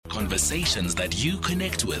Conversations that you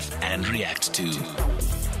connect with and react to.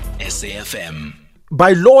 SAFM.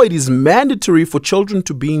 By law, it is mandatory for children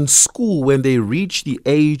to be in school when they reach the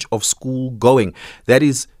age of school going. That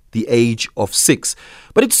is the age of 6.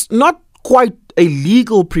 But it's not quite a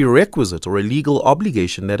legal prerequisite or a legal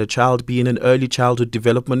obligation that a child be in an early childhood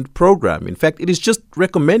development program. In fact, it is just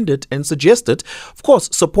recommended and suggested, of course,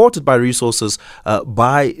 supported by resources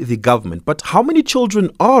by the government. But how many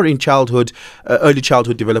children are in early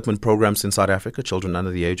childhood development programs in South Africa, children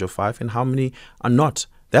under the age of 5, and how many are not?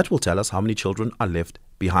 That will tell us how many children are left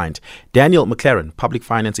behind. Daniel McLaren, public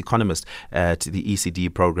finance economist at the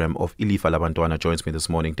ECD program of Ilifa Labantwana, joins me this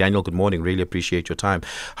morning. Daniel, good morning. Really appreciate your time.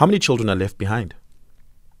 How many children are left behind?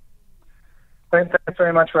 Thanks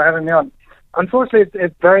very much for having me on. Unfortunately,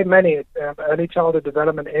 it's very many. Early childhood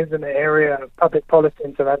development is an area of public policy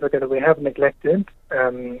in South Africa that we have neglected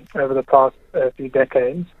over the past few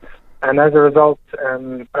decades. And as a result,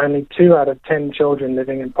 only 2 out of 10 children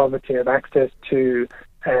living in poverty have access to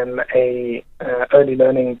a early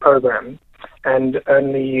learning program, and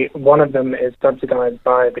only one of them is subsidized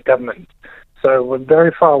by the government. So we're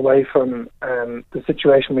very far away from the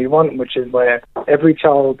situation we want, which is where every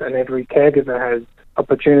child and every caregiver has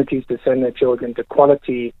opportunities to send their children to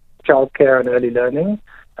quality childcare and early learning,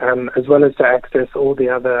 as well as to access all the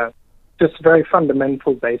other just very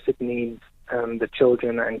fundamental basic needs that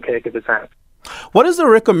children and caregivers have. What is the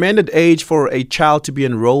recommended age for a child to be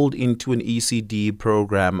enrolled into an ECD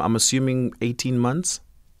program? I'm assuming 18 months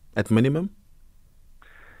at minimum?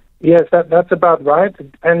 Yes, that's about right.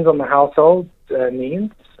 It depends on the household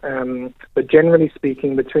needs. But generally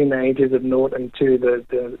speaking, between the ages of 0 and 2,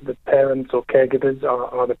 the parents or caregivers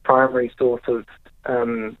are the primary source of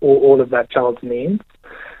all of that child's needs.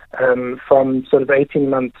 From sort of 18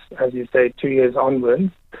 months, as you say, 2 years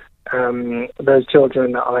onwards, those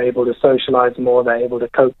children are able to socialize more, they're able to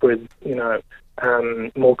cope with,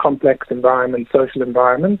 more complex environments, social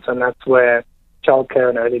environments, and that's where childcare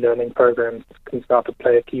and early learning programs can start to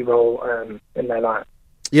play a key role in their life.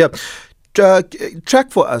 Yeah.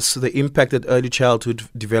 Track for us the impact that early childhood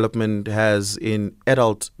development has in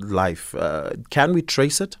adult life. Can we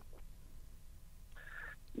trace it?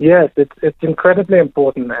 Yes, it's incredibly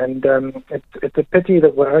important, and it's a pity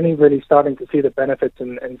that we're only really starting to see the benefits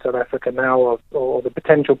in South Africa now, or the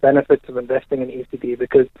potential benefits of investing in ECD,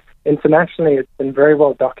 because internationally it's been very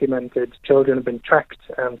well documented. Children have been tracked,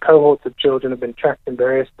 cohorts of children have been tracked in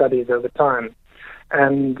various studies over time,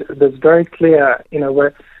 and there's very clear,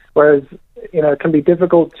 whereas it can be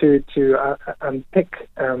difficult to unpick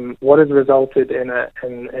what has resulted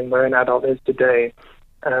in where an adult is today.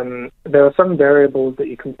 There are some variables that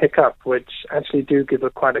you can pick up which actually do give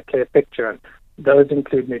quite a clear picture. Those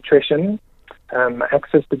include nutrition.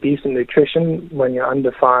 Access to decent nutrition when you're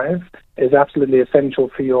under 5 is absolutely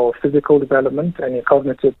essential for your physical development and your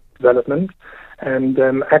cognitive development. And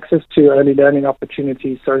access to early learning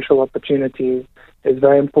opportunities, social opportunities, is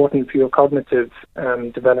very important for your cognitive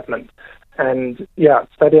development. And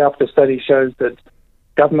study after study shows that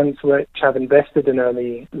governments which have invested in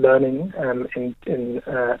early learning, in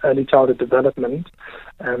early childhood development,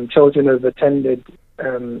 children who have attended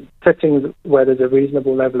settings where there's a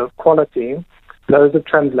reasonable level of quality, those have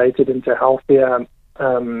translated into healthier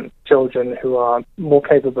children who are more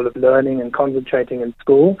capable of learning and concentrating in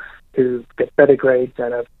school, who get better grades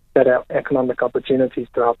and have better economic opportunities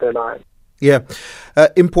throughout their lives. Yeah.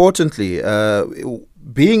 Importantly,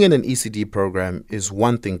 being in an ECD program is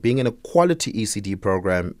one thing. Being in a quality ECD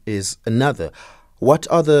program is another. What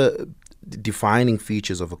are the defining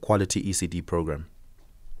features of a quality ECD program?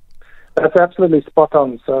 That's absolutely spot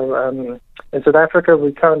on. So in South Africa,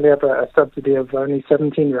 we currently have a subsidy of only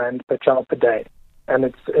 17 Rand per child per day. And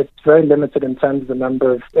it's very limited in terms of the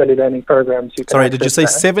number of early learning programs you can Sorry, did you say there.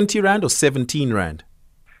 70 Rand or 17 Rand?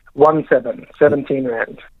 17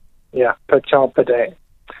 Rand. Yeah, per child per day.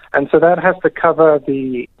 And so that has to cover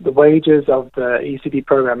the wages of the ECD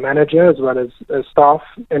program manager as well as staff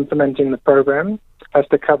implementing the program, has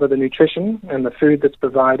to cover the nutrition and the food that's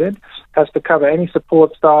provided, has to cover any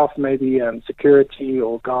support staff, maybe security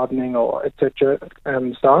or gardening or etc.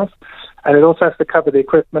 Staff. And it also has to cover the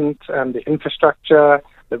equipment, the infrastructure,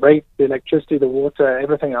 the rate, the electricity, the water,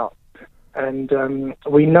 everything else. And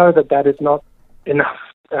we know that is not enough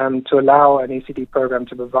to allow an ECD program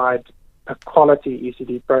to provide a quality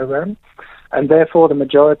ECD program, and therefore the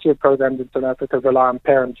majority of programs in South Africa rely on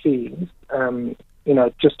parent fees,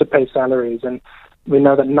 just to pay salaries. And we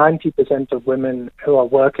know that 90% of women who are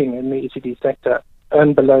working in the ECD sector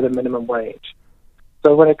earn below the minimum wage.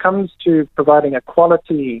 So when it comes to providing a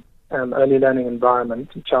quality early learning environment,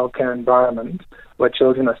 childcare environment, where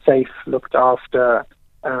children are safe, looked after,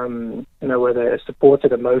 where they're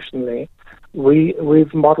supported emotionally,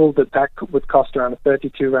 we've modeled that would cost around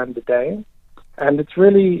 32 rand a day. And it's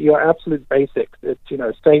really your absolute basics. It's,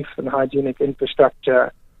 safe and hygienic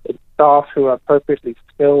infrastructure. It's staff who are appropriately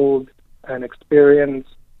skilled and experienced.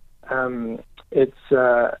 It's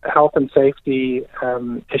health and safety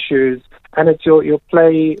issues. And it's your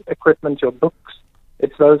play equipment, your books.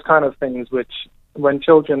 It's those kind of things which, when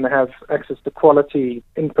children have access to quality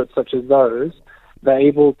inputs such as those, they're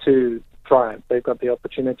able to thrive. They've got the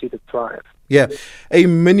opportunity to thrive. Yeah, a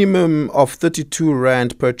minimum of 32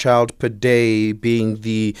 rand per child per day being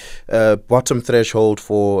the bottom threshold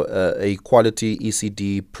for a quality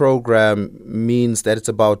ECD program means that it's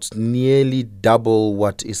about nearly double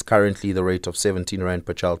what is currently the rate of 17 rand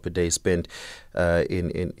per child per day spent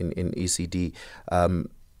in ECD.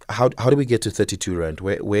 How do we get to 32 rand?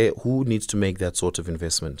 Who needs to make that sort of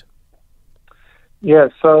investment? Yeah,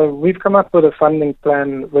 so we've come up with a funding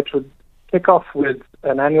plan which would kick off with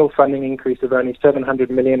an annual funding increase of only 700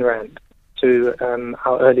 million rand to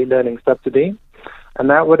our early learning subsidy, and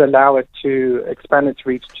that would allow it to expand its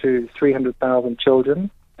reach to 300,000 children,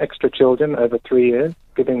 extra children over 3 years,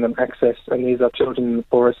 giving them access, and these are children in the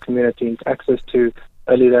poorest communities, access to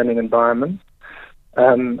early learning environments.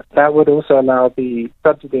 That would also allow the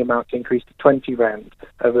subsidy amount to increase to 20 rand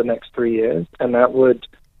over the next 3 years, and that would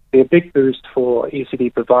be a big boost for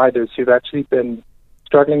ECD providers who've actually been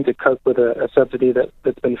struggling to cope with a subsidy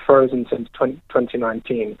that's been frozen since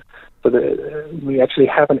 2019. So we actually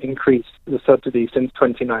haven't increased the subsidy since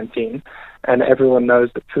 2019, and everyone knows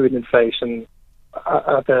that food inflation,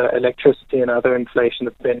 other electricity and other inflation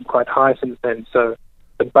have been quite high since then. So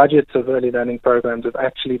the budgets of early learning programs have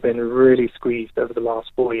actually been really squeezed over the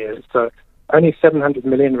last 4 years. So only 700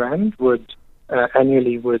 million rand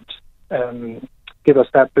annually would give us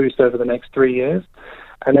that boost over the next 3 years.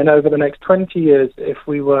 And then over the next 20 years, if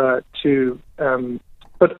we were to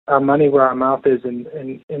put our money where our mouth is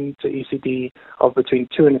into ECD of between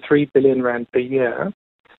 2 and 3 billion rand per year,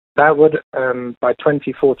 that would, by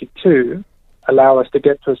 2042, allow us to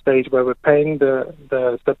get to a stage where we're paying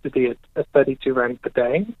the subsidy at 32 rand per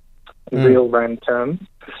day in real rand terms.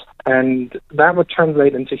 And that would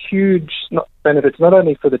translate into huge benefits, not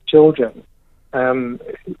only for the children,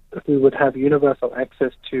 who would have universal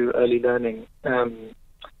access to early learning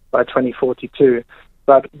by 2042,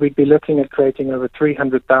 but we'd be looking at creating over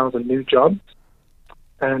 300,000 new jobs,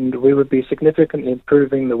 and we would be significantly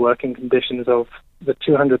improving the working conditions of the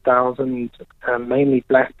 200,000 mainly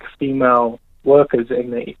black female workers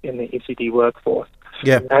in the ECD workforce,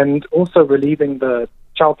 and also relieving the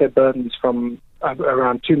childcare burdens from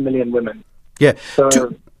around 2 million women. Yeah.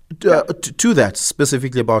 So, to that,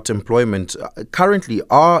 specifically about employment, currently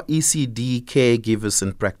are ECD caregivers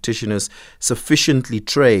and practitioners sufficiently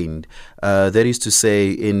trained? That is to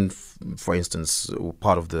say, for instance,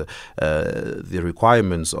 part of the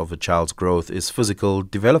requirements of a child's growth is physical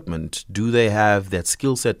development. Do they have that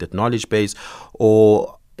skill set, that knowledge base,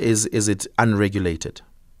 or is it unregulated?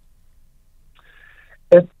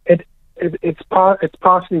 It's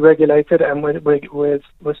partially regulated, and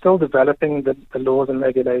we're still developing the laws and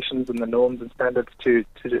regulations and the norms and standards to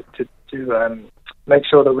make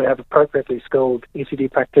sure that we have appropriately skilled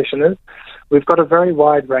ECD practitioners. We've got a very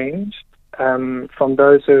wide range, from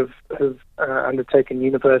those who've undertaken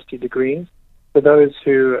university degrees to those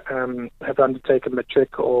who have undertaken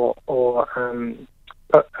matric or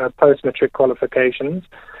post-matric qualifications.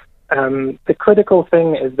 The critical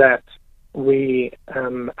thing is that we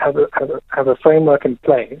have a framework in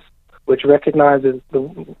place which recognizes the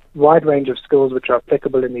wide range of skills which are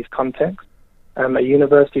applicable in these contexts. A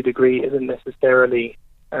university degree doesn't necessarily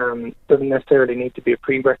need to be a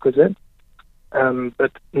prerequisite.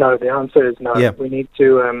 But no, the answer is no. Yeah. We need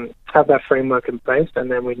to have that framework in place, and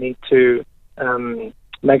then we need to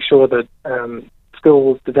make sure that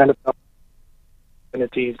skills developed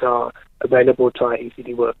opportunities are available to our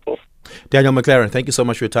ECD workforce. Daniel McLaren, thank you so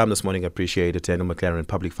much for your time this morning. I appreciate it. Daniel McLaren,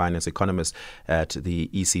 public finance economist at the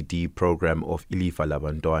ECD program of Ilifa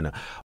Labantwana.